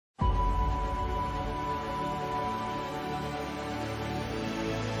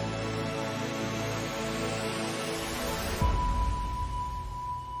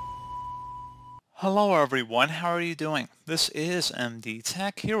Hello everyone, how are you doing? This is MD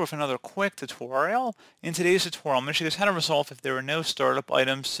Tech here with another quick tutorial. In today's tutorial, I'm going to show you guys how to resolve if there are no startup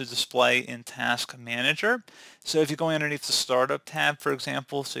items to display in Task Manager. So if you go underneath the Startup tab, for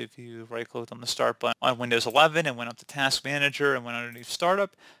example, so if you right-click on the Start button on Windows 11 and went up to Task Manager and went underneath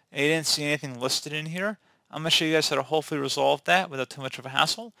Startup, and you didn't see anything listed in here, I'm going to show you guys how to hopefully resolve that without too much of a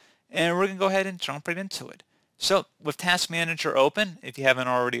hassle, and we're going to go ahead and jump right into it. So with Task Manager open, if you haven't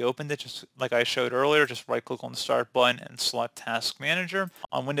already opened it, just like I showed earlier, just right-click on the Start button and select Task Manager.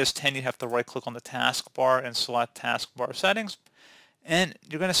 On Windows 10, you have to right-click on the taskbar and select Taskbar Settings. And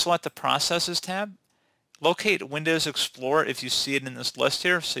you're going to select the Processes tab. Locate Windows Explorer if you see it in this list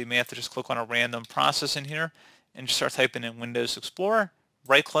here, so you may have to just click on a random process in here and just start typing in Windows Explorer.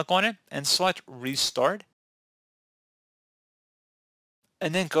 Right-click on it and select Restart.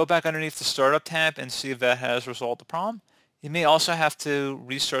 And then go back underneath the Startup tab and see if that has resolved the problem. You may also have to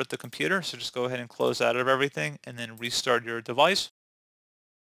restart the computer, so just go ahead and close out of everything and then restart your device.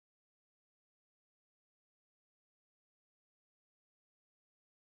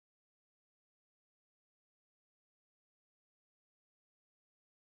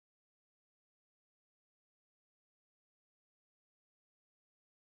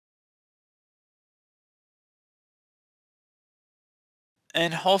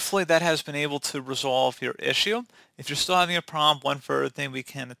 And hopefully that has been able to resolve your issue. If you're still having a problem, one further thing we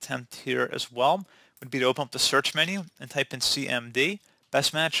can attempt here as well would be to open up the search menu and type in CMD.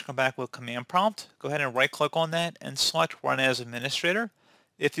 Best match, come back with command prompt. Go ahead and right click on that and select Run as Administrator.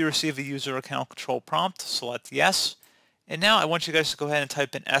 If you receive a user account control prompt, select Yes. And now I want you guys to go ahead and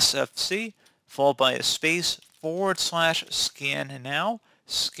type in SFC followed by a space /scan now.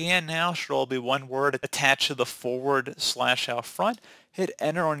 Scan now should all be one word attached to the / out front. Hit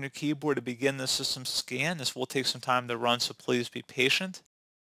enter on your keyboard to begin the system scan. This will take some time to run, so please be patient.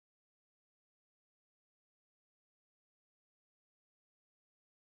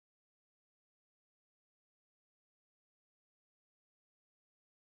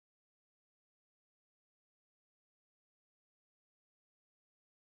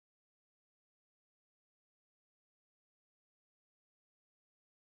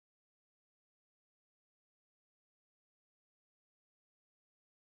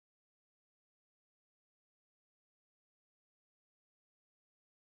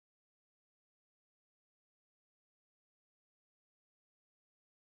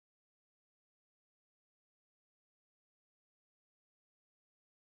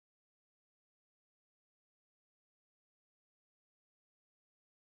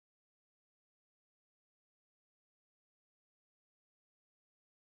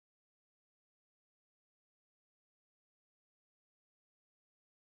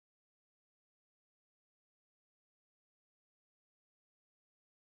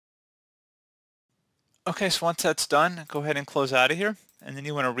 Okay, so once that's done, go ahead and close out of here. And then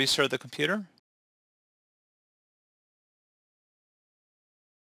you want to restart the computer.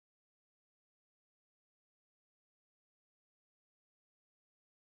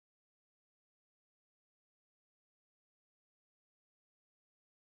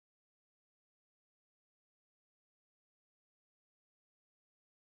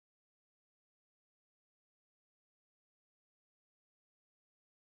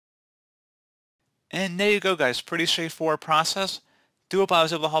 And there you go, guys. Pretty straightforward process. Do hope I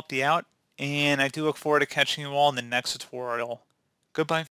was able to help you out. And I do look forward to catching you all in the next tutorial. Goodbye.